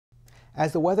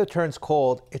As the weather turns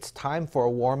cold, it's time for a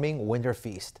warming winter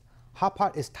feast. Hot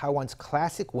pot is Taiwan's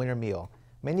classic winter meal.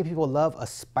 Many people love a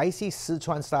spicy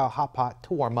Sichuan-style hot pot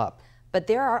to warm up. But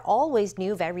there are always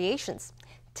new variations.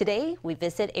 Today, we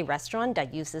visit a restaurant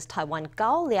that uses Taiwan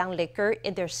kaoliang liquor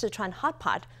in their Sichuan hot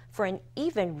pot for an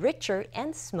even richer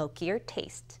and smokier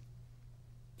taste.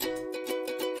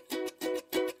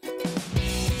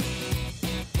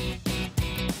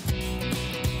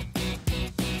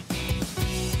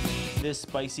 This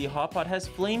spicy hot pot has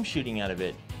flame shooting out of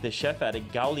it. The chef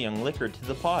added kaoliang liquor to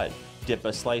the pot. Dip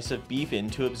a slice of beef in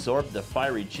to absorb the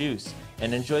fiery juice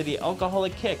and enjoy the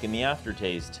alcoholic kick in the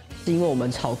aftertaste. When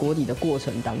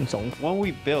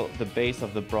we built the base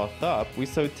of the broth up, we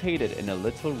sauteed it in a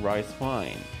little rice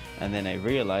wine. And then I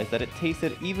realized that it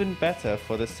tasted even better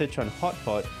for the Sichuan hot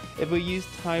pot if we used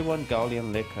Taiwan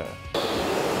kaoliang liquor.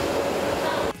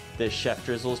 The chef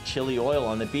drizzles chili oil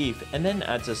on the beef and then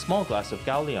adds a small glass of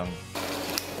kaoliang.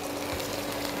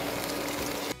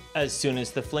 As soon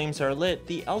as the flames are lit,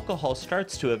 the alcohol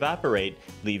starts to evaporate,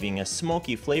 leaving a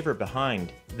smoky flavor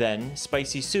behind. Then,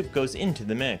 spicy soup goes into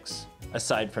the mix.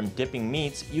 Aside from dipping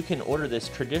meats, you can order this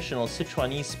traditional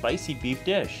Sichuanese spicy beef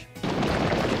dish.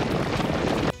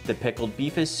 The pickled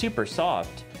beef is super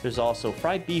soft. There's also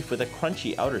fried beef with a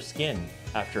crunchy outer skin.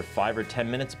 After 5 or 10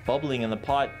 minutes bubbling in the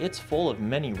pot, it's full of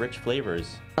many rich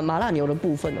flavors.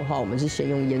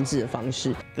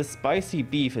 The spicy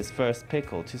beef is first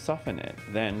pickled to soften it,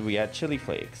 then we add chili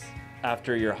flakes.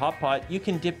 After your hot pot, you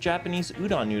can dip Japanese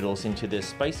udon noodles into this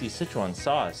spicy Sichuan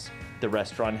sauce. The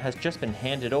restaurant has just been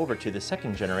handed over to the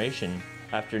second generation.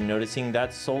 After noticing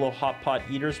that solo hot pot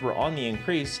eaters were on the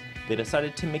increase, they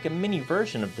decided to make a mini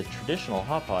version of the traditional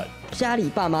hot pot.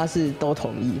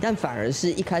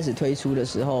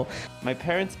 My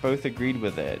parents both agreed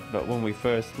with it, but when we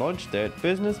first launched it,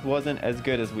 business wasn't as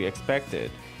good as we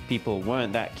expected. People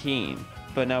weren't that keen.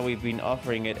 But now we've been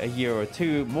offering it a year or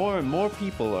two, more and more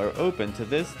people are open to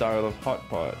this style of hot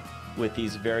pot. With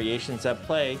these variations at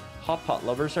play, hot pot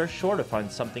lovers are sure to find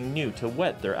something new to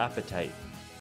whet their appetite.